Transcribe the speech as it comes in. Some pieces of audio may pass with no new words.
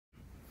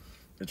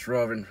It's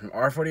Rovin from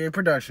R48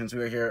 Productions.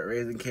 We're here at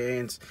Raising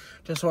Cane's.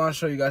 Just want to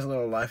show you guys a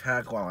little life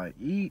hack while I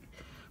eat.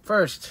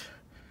 First,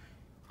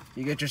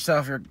 you get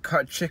yourself your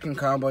cut chicken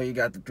combo. You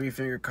got the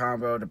 3-finger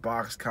combo, the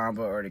box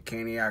combo, or the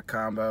Caniac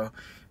combo.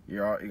 You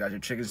got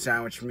your chicken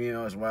sandwich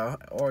meal as well,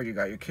 or you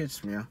got your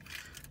kids meal.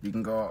 You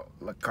can go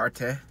la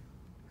carte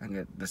and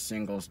get the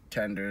singles,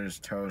 tenders,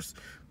 toast,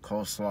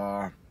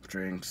 coleslaw,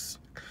 drinks,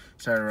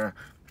 etc.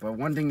 But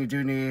one thing you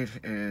do need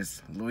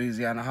is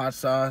Louisiana hot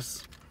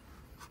sauce,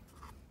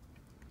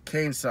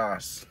 cane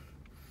sauce.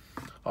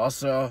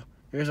 Also,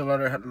 here's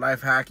another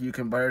life hack. You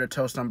can butter the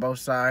toast on both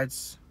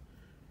sides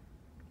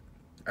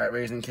at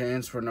Raising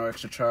Cane's for no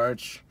extra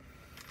charge.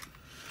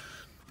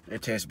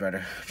 It tastes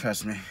better,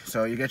 trust me.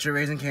 So you get your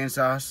Raising Cane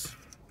sauce.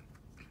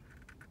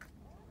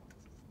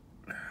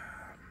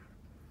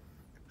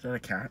 Is that a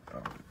cat?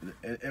 Oh,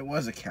 it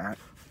was a cat.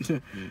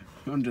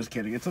 I'm just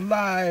kidding. It's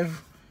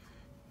alive.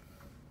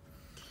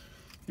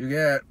 You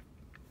get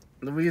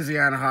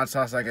Louisiana hot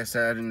sauce, like I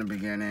said in the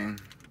beginning.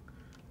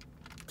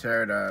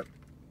 Tear it up.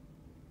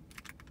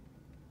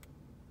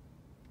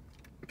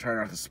 Try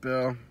not to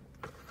spill.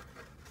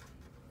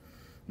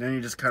 Then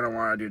you just kind of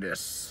want to do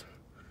this.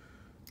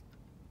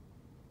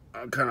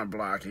 I'm kind of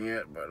blocking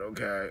it, but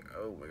okay.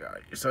 Oh my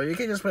god. So you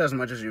can just put as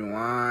much as you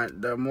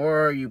want. The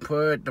more you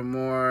put, the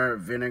more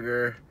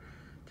vinegar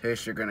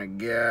taste you're gonna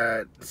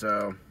get.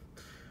 So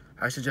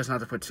I suggest not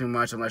to put too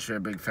much unless you're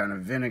a big fan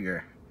of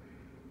vinegar.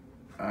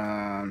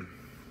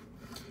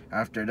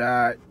 After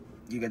that,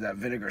 you get that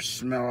vinegar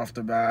smell off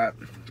the bat.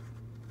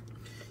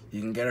 You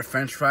can get a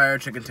French fry or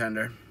chicken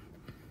tender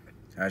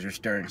as your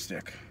stirring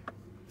stick.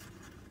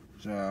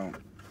 So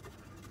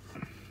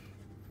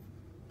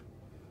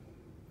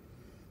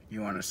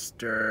you want to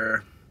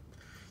stir.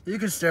 You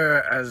can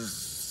stir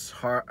as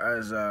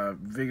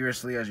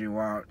vigorously as you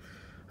want,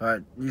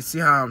 but you see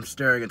how I'm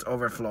stirring? It's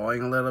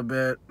overflowing a little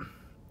bit.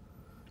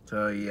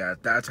 So yeah,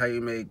 that's how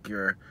you make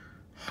your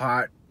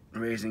hot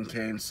Raising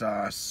Cane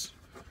sauce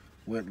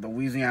with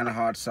Louisiana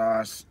hot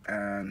sauce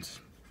and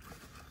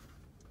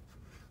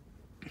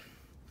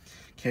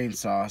cane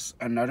sauce.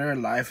 Another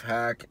life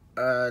hack.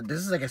 This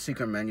is like a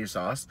secret menu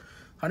sauce.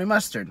 Honey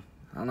mustard.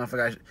 I don't know if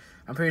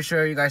I'm pretty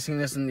sure you guys seen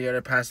this in the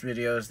other past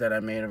videos that I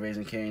made of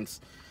Raising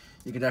Cane's.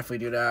 You can definitely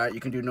do that.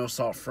 You can do no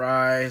salt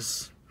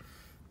fries.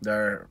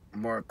 They're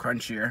more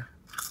crunchier.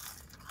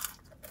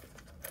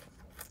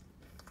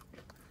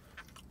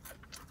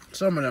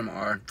 Some of them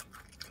are.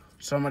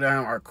 Some of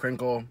them are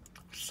crinkle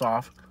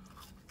soft.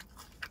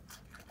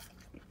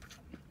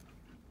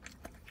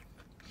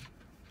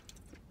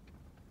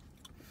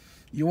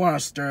 You want to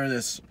stir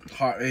this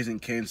hot Raising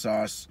Cane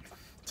sauce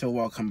till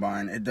well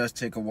combined. It does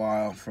take a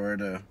while for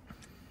the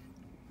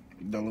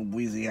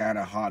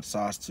Louisiana hot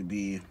sauce to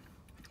be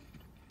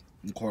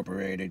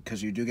incorporated,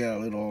 because you do get a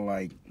little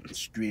like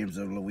streams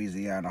of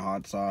Louisiana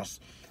hot sauce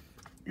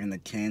in the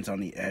canes on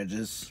the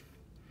edges.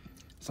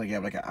 It's like you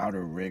have like an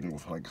outer ring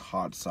with like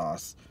hot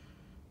sauce.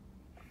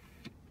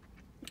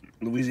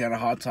 Louisiana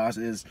hot sauce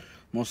is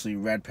mostly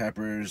red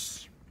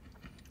peppers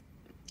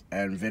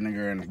and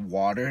vinegar and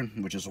water,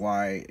 which is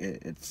why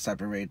it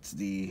separates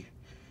the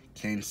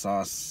cane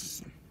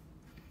sauce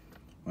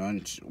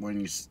when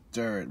you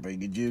stir it. But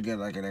you do get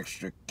like an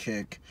extra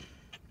kick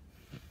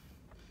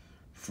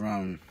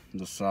from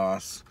the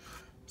sauce.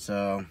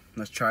 So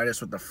let's try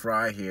this with the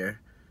fry here.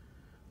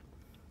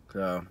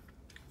 So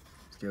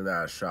let's give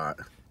that a shot.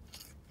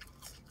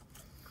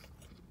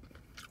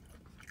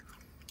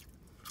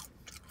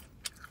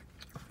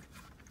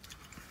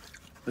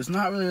 It's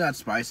not really that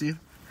spicy,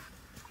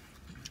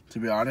 to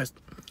be honest.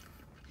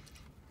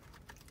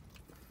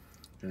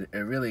 It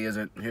really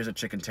isn't. Here's a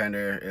chicken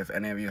tender. If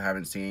any of you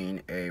haven't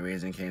seen a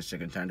Raising Cane's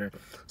chicken tender,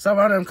 some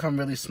of them come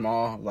really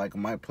small, like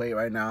my plate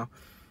right now.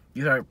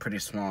 These are pretty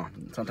small.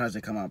 Sometimes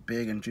they come out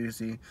big and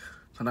juicy.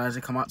 Sometimes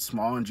they come out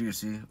small and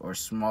juicy, or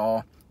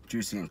small,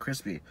 juicy, and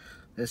crispy.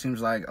 This seems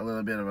like a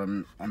little bit of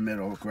a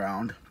middle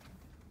ground.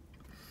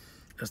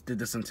 Let's dip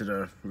this into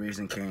the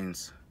Raising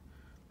Cane's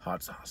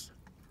hot sauce.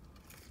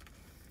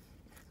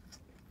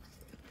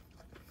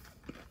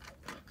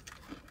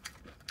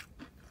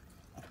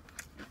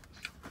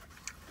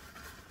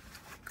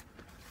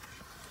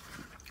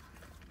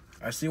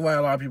 I see why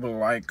a lot of people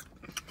like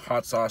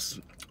hot sauce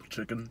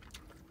chicken.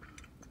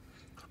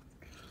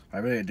 I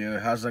really do.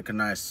 It has like a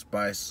nice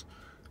spice,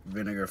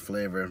 vinegar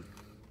flavor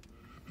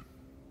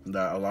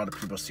that a lot of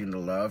people seem to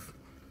love.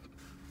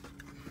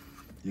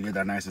 You get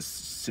that nice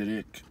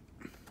acidic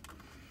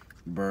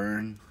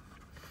burn.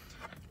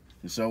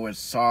 And so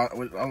with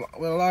a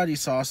lot of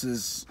these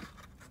sauces,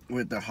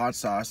 with the hot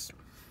sauce,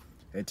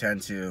 they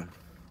tend to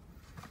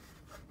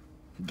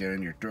get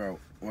in your throat.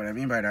 What I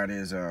mean by that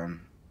is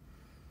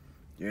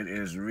it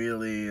is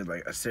really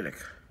like acidic.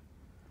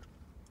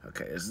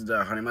 Okay, this is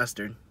the honey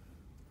mustard.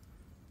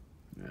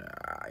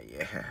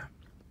 Yeah.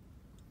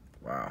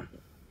 Wow.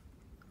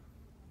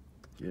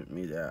 Give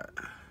me that.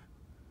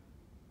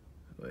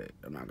 Wait,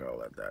 I'm not gonna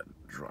let that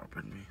drop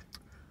in me.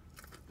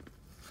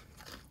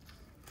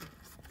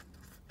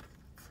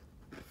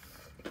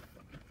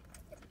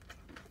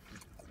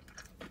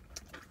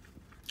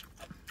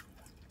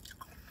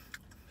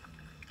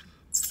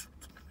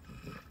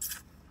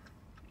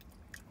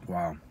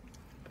 Wow.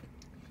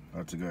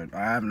 That's good. I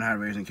haven't had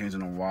Raising Cane's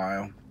in a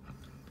while.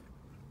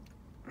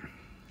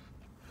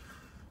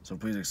 So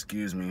please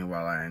excuse me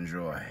while I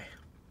enjoy.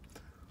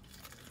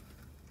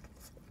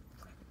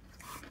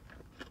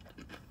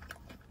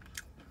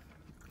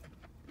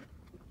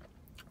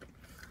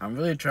 I'm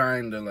really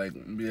trying to like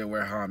be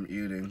aware how I'm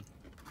eating.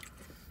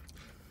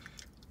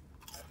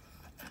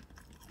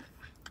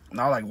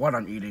 Not like what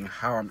I'm eating,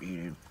 how I'm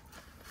eating.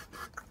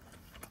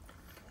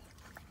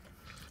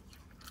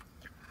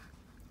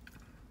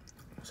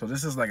 So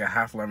this is like a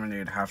half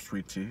lemonade, half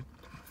sweet tea.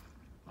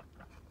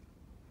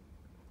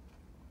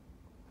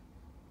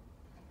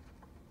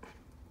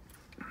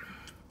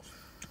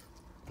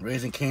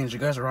 Raising Cane's, you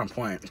guys are on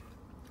point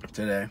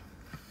today.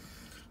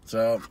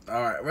 So,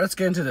 alright, let's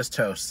get into this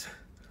toast.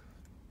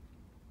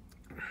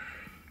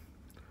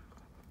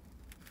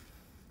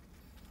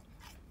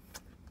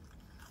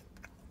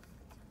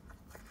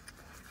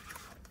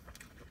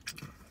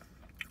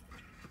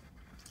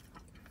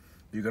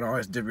 You can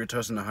always dip your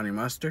toast in the honey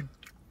mustard.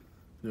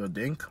 Little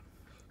dink.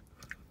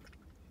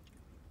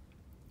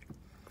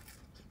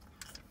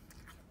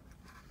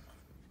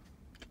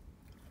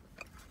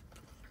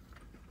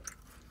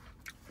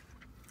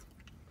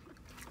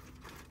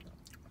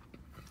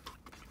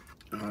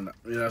 You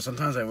know,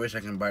 sometimes I wish I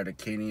can buy the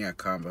Caniac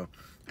combo.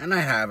 And I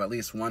have at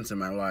least once in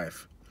my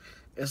life.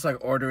 It's like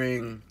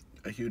ordering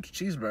a huge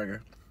cheeseburger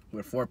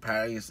with 4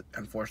 patties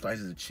and 4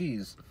 slices of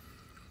cheese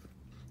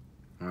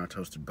on a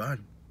toasted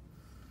bun.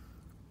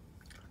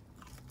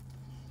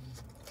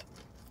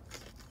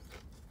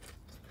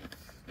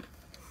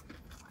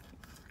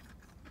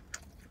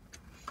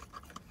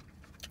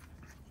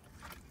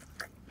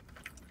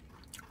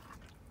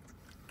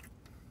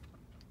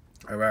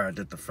 I'd rather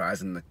dip the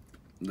fries in the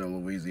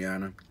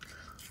Louisiana.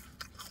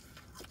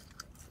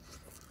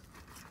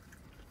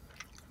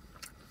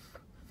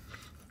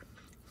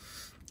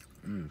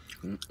 In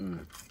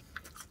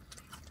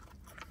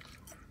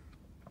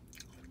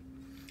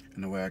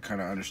a way, I kind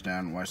of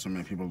understand why so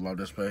many people love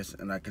this place,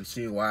 and I can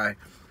see why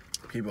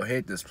people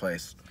hate this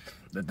place.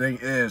 The thing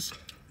is,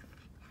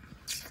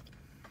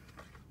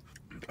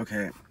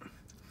 okay,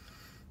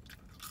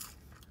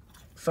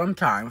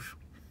 sometimes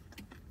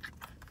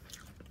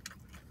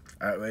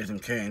at Raising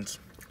Cane's,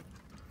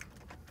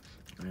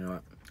 you know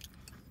what,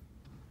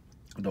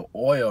 the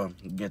oil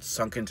gets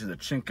sunk into the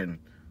chicken.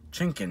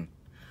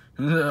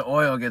 The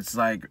oil gets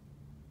like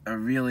a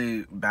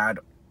really bad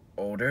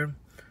odor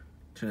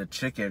to the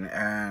chicken,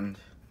 and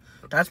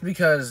that's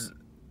because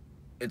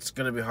it's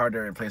gonna be hard to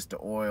replace the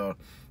oil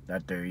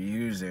that they're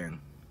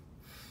using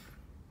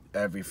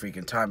every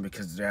freaking time,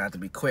 because they have to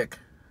be quick,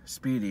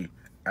 speedy,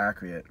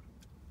 accurate.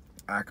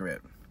 I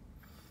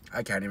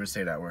can't even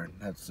say that word.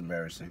 That's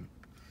embarrassing.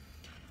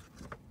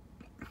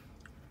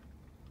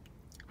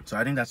 So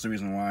I think that's the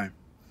reason why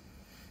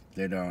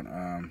they don't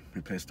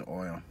replace the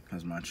oil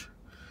as much.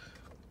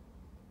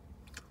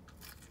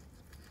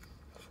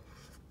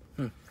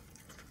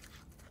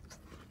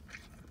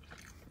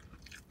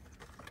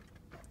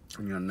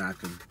 And you're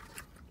knocking.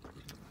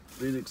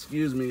 Please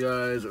excuse me,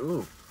 guys.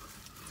 Ooh.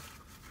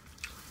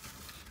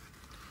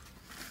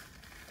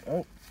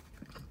 Oh.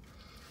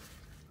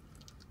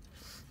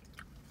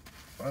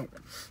 Oh.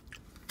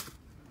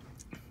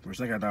 For a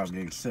second, I thought I was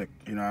getting sick.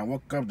 You know, I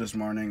woke up this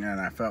morning and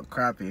I felt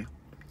crappy.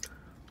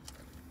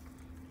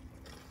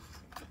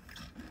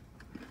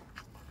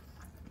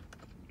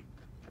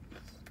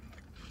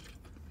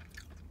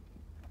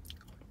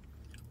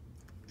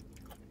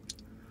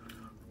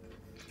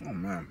 Oh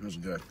man, this is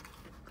good.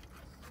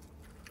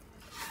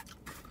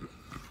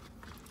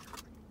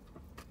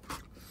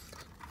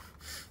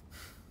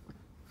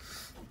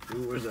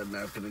 Ooh, where's that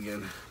napkin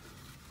again?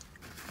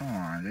 Come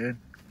on, dude.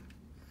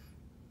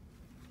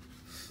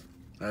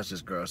 That's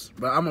just gross.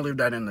 But I'm gonna leave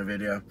that in the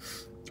video.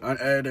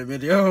 Unedited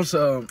video,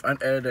 so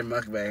unedited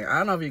mukbang. I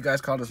don't know if you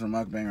guys call this a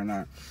mukbang or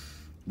not.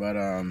 But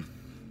I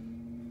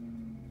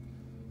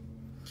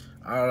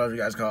don't know if you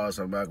guys call this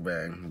a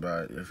mukbang,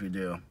 but if you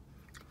do.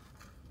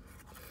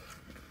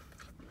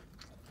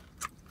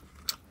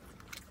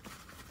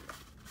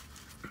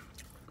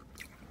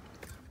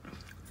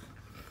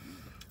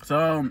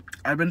 So,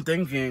 I've been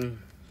thinking,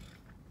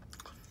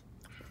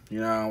 you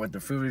know, with the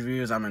food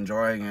reviews, I'm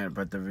enjoying it,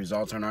 but the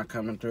results are not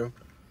coming through.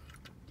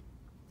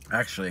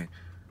 Actually,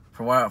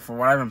 for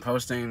what I've been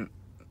posting,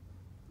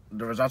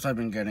 the results I've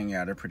been getting,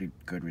 yeah, they're pretty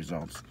good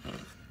results.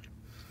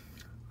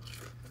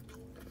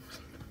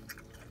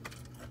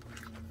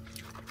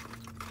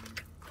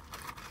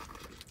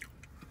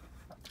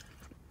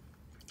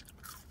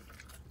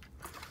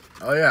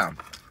 Oh yeah,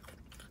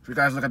 if you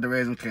guys look at the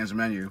Raising Cane's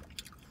menu,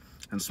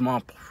 in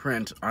small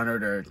print under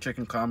their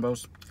chicken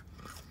combos,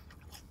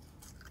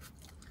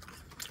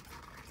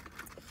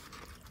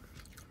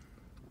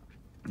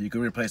 you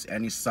can replace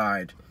any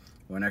side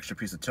with an extra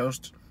piece of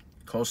toast,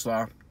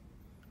 coleslaw,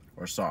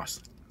 or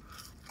sauce.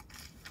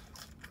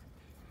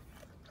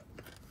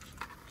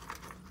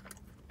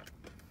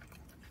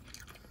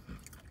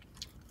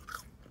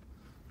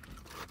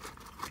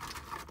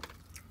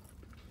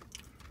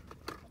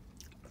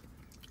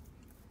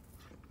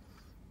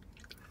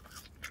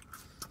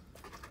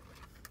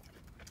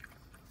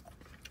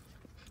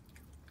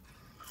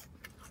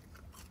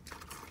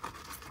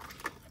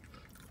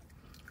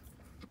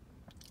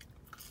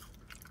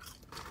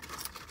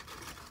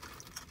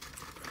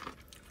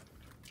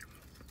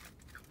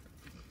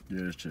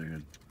 Yeah, it's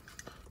chicken.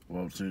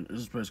 Well, see,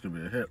 this place could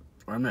be a hit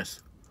or a miss.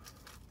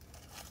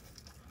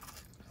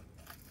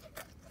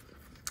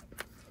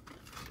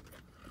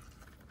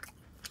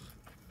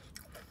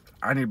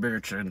 I need bigger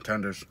chicken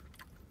tenders.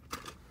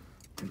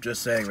 I'm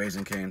just saying,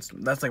 Raising Cane's.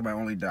 That's like my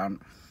only down.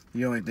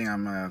 The only thing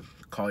I'm gonna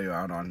call you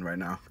out on right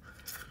now.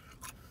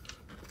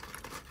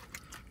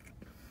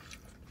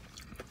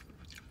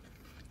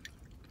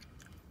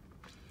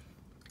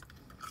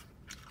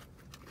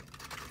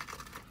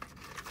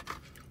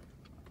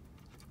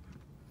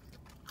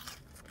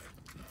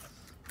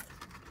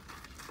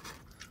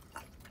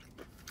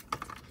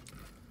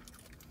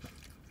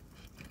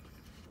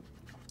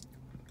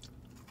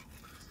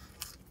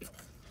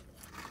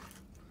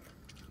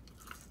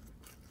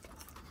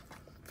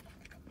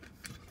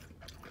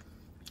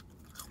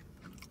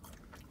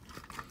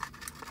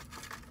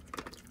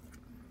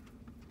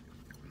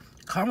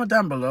 Comment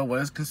down below what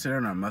is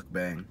considered a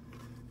mukbang.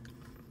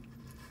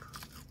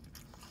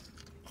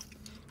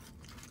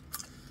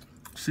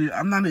 See,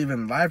 I'm not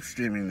even live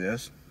streaming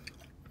this.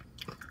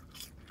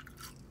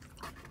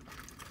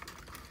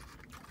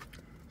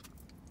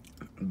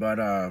 But,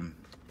 I'm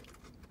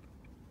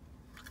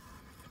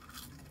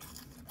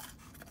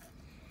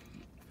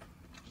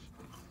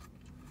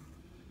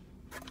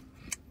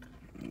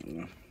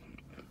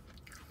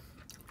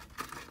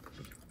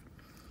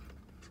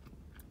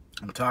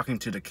talking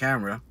to the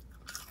camera,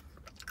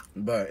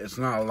 but it's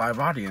not a live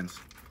audience.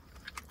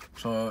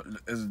 So,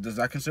 does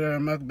that consider a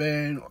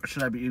mukbang? Or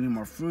should I be eating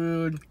more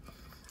food?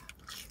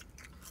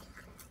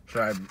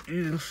 Should I be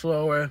eating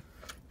slower?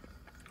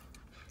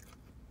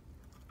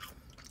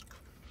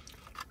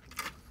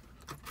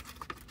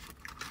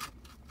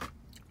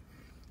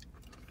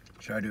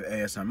 Should I do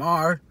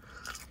ASMR?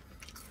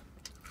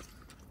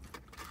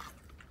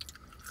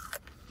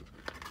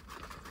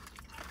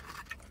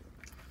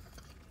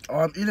 Oh,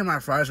 I'm eating my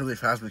fries really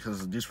fast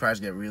because these fries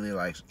get really,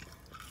 like,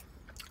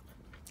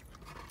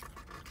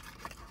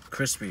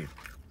 crispy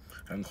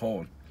and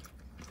cold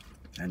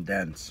and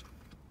dense.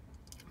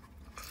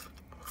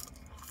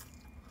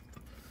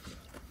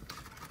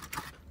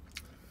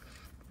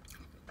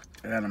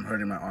 And I'm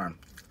hurting my arm.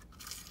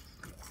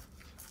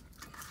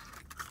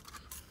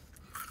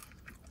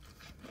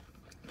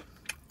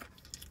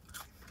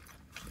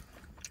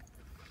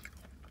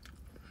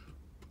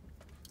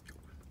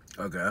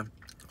 Okay.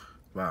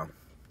 Wow.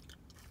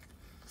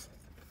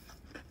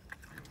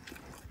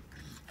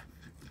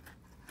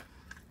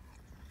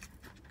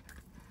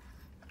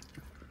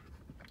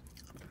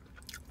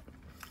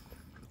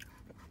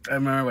 I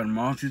remember when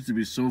malls used to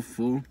be so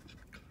full,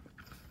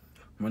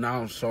 but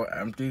now it's so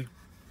empty.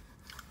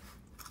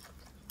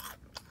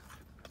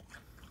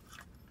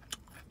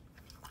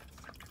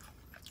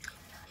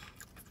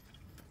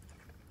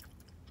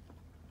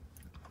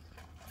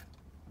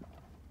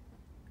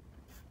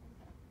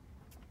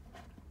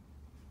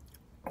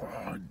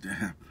 Oh,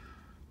 damn.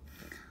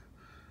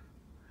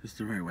 It's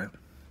the right way.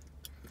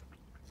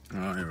 I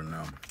don't even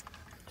know.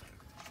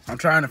 I'm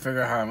trying to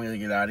figure out how I'm going to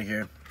get out of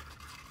here.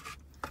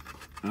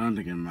 I don't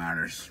think it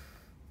matters.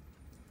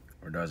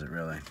 Or does it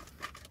really?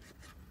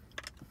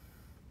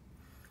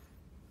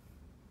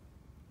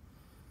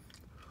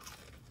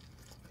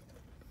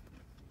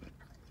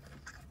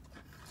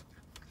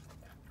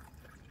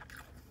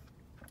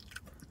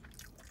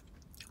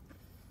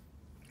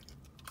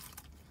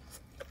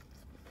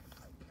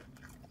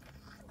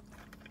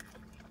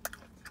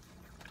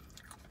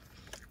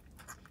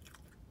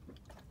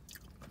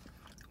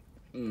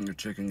 Your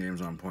chicken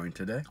game's on point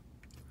today.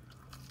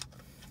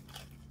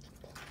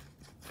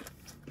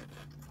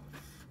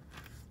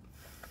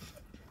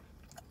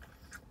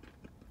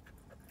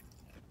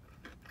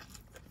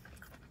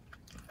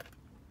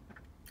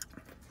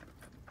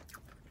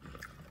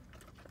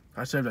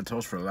 I saved the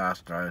toast for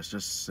last, guys.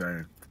 Just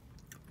saying.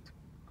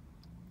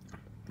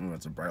 Oh,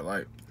 that's a bright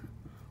light.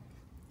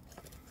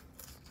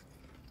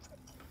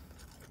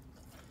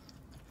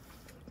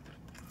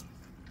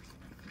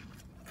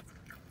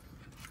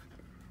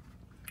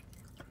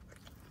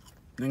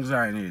 Things that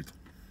I need.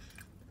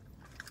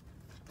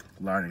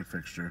 Lighting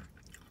fixture.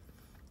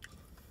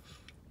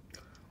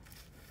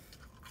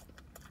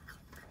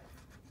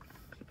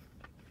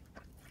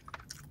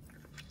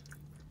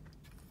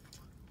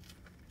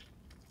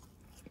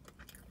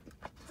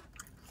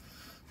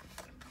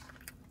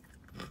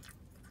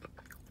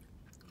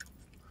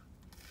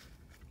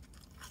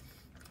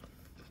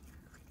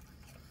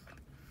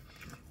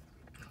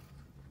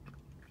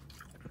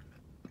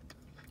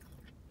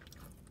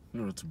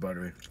 Oh, it's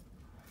buttery.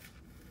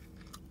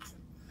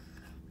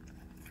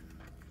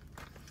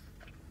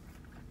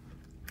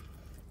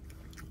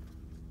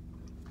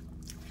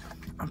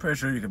 I'm pretty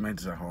sure you can make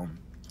this at home.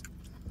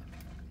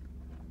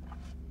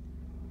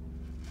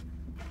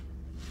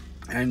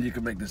 And you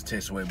can make this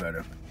taste way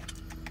better.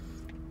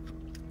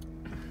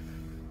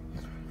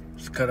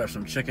 Just cut up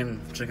some chicken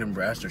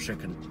breast or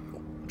chicken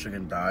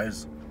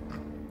thighs.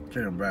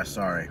 Chicken breast,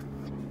 sorry.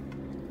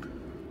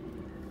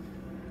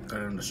 Cut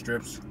it into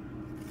strips.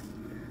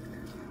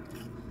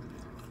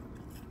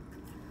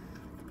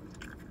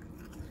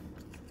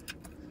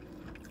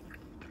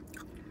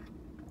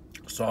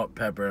 salt,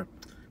 pepper,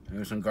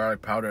 maybe some garlic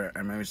powder,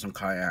 and maybe some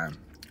cayenne.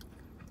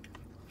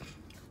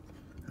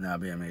 And that'll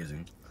be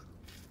amazing.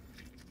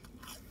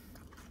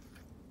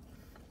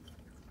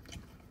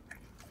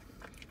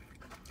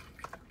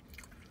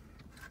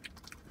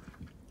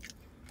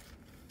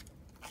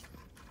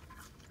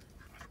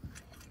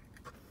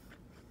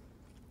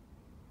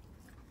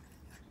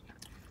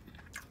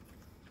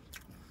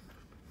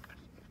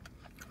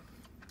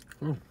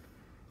 Ooh.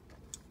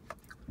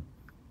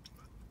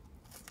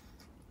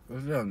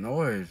 What's that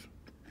noise?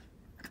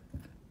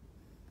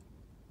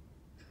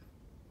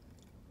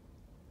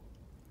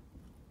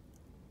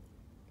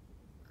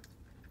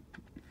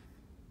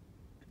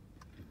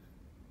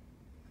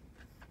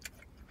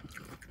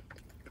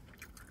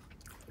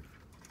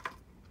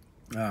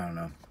 I don't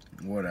know.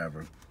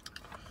 Whatever.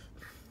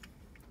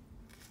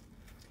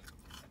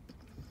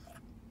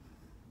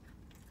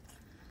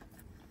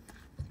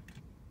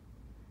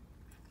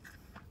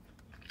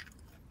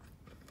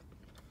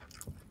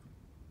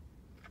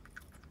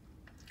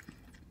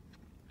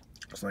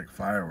 It's like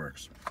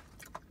fireworks.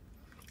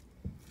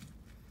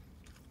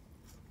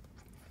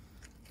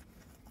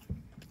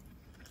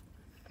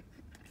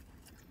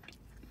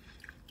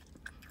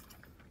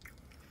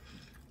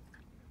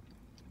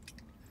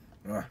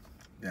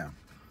 Yeah.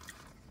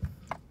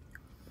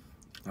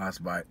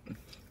 Last bite.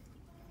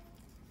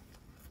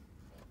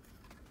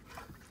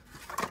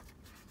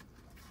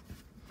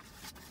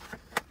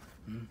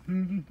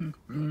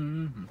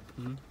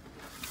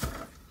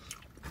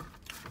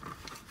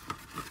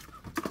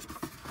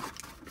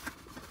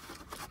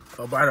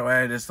 Oh, by the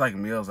way, this like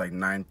meal is like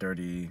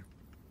 $9.30,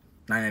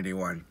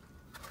 $9.81,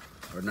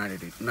 or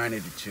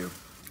 $9.82.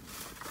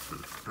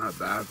 Not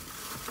bad.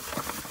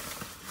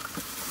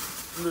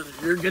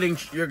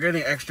 You're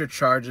getting extra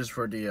charges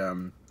for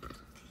the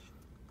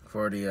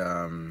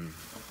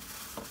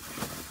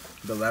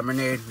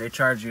lemonade. They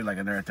charge you like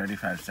another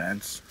 35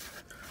 cents.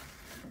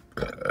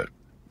 The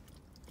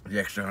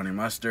extra honey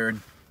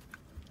mustard,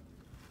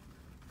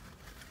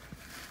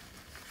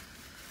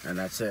 and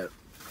that's it.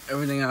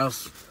 Everything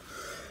else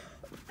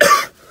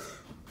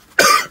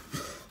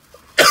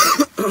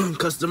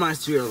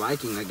customized to your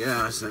liking, I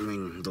guess. I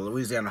mean, the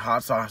Louisiana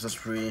hot sauce is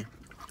free.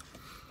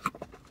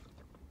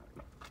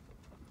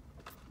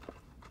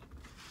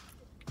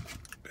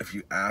 If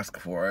you ask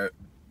for it.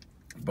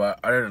 But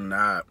other than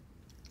that,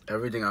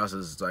 everything else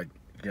is like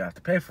you have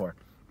to pay for.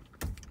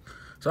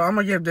 So I'm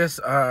gonna give this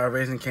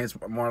Raising Cane's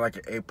more like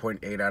an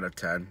 8.8 out of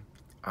 10.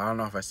 I don't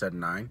know if I said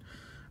 9.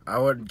 I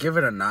would give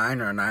it a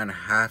 9 or a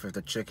 9.5 if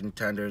the chicken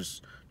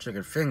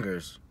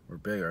fingers were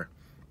bigger.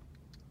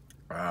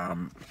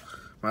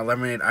 My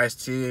lemonade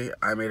iced tea,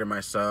 I made it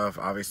myself.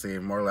 Obviously,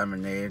 more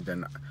lemonade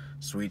than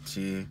sweet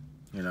tea.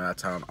 You know,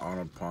 that's how an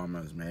Arnold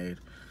Palmer is made.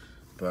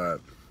 But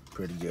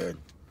pretty good.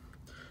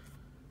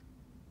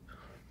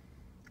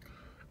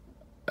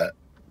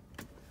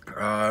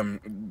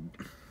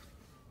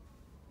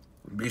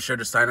 Be sure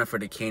to sign up for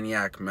the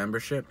Caniac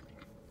membership.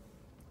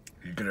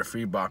 You get a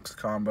free box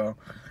combo.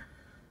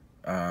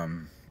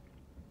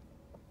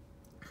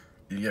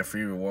 You get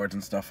free rewards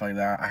and stuff like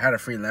that. I had a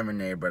free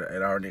lemonade, but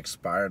it already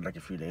expired like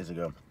a few days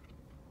ago.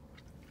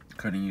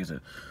 Couldn't use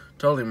it.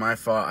 Totally my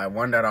fault. I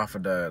won that off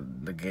of the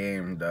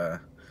game,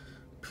 the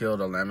Peel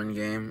the Lemon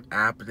game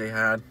app they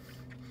had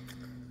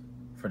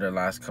for the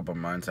last couple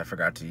months. I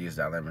forgot to use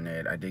that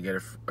lemonade. I did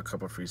get a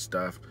couple free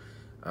stuff.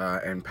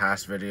 In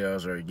past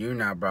videos or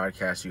YouNow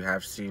broadcasts, you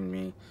have seen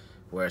me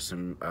wear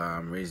some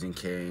Raising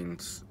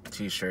Cane's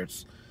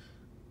t-shirts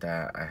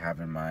that I have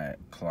in my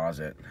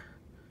closet.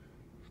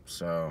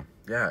 So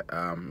yeah,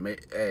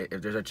 hey,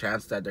 if there's a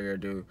chance that they're gonna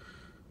do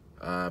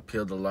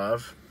Peel the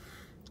Love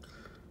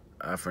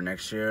for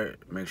next year,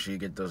 make sure you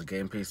get those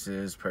game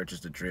pieces,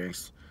 purchase the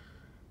drinks,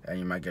 and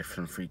you might get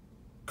some free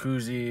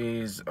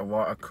koozies,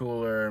 a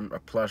cooler, a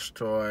plush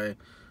toy,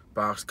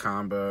 box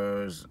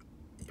combos.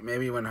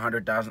 Maybe win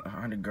 100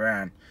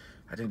 grand.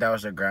 I think that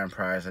was their grand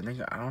prize. I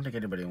don't think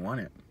anybody won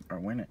it or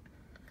win it.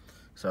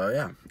 So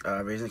yeah,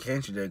 Raising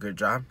Cane's, you did a good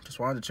job. Just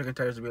wanted the chicken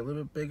tenders to be a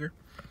little bit bigger.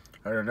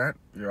 Other than that,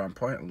 you're on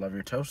point. Love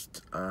your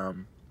toast.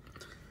 Can't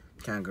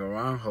go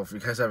wrong. Hope you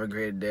guys have a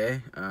great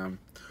day.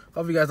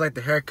 Hope you guys like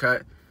the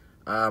haircut.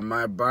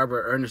 My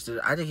barber Ernest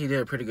I think he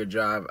did a pretty good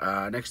job.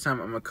 Next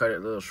time I'm gonna cut it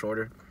a little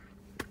shorter.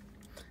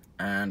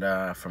 And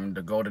from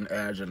the Golden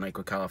Edge in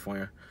Lakewood,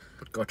 California.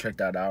 Go check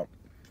that out.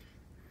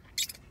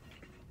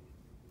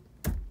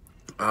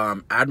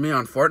 Add me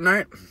on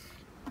Fortnite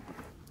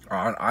or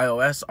on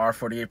iOS,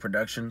 R48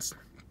 Productions.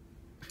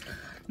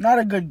 Not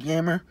a good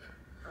gamer,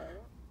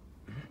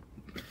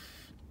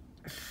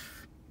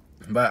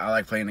 but I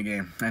like playing the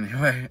game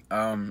anyway.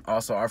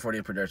 Also,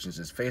 R48 Productions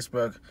is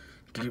Facebook.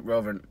 Keep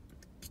Rovin.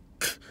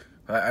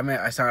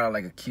 I sounded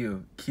like a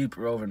Q. Keep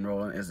Rovin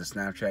Rollin is the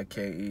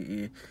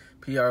Snapchat.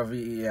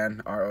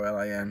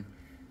 KEEPRVENROLIN.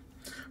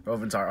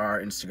 Rovin's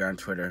our Instagram,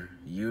 Twitter.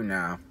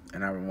 YouNow,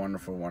 and have a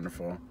wonderful,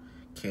 wonderful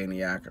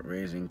Caniac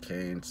Raising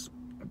Cane's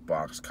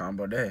box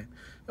combo day.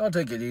 Y'all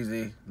take it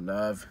easy.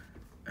 Love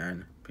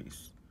and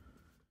peace.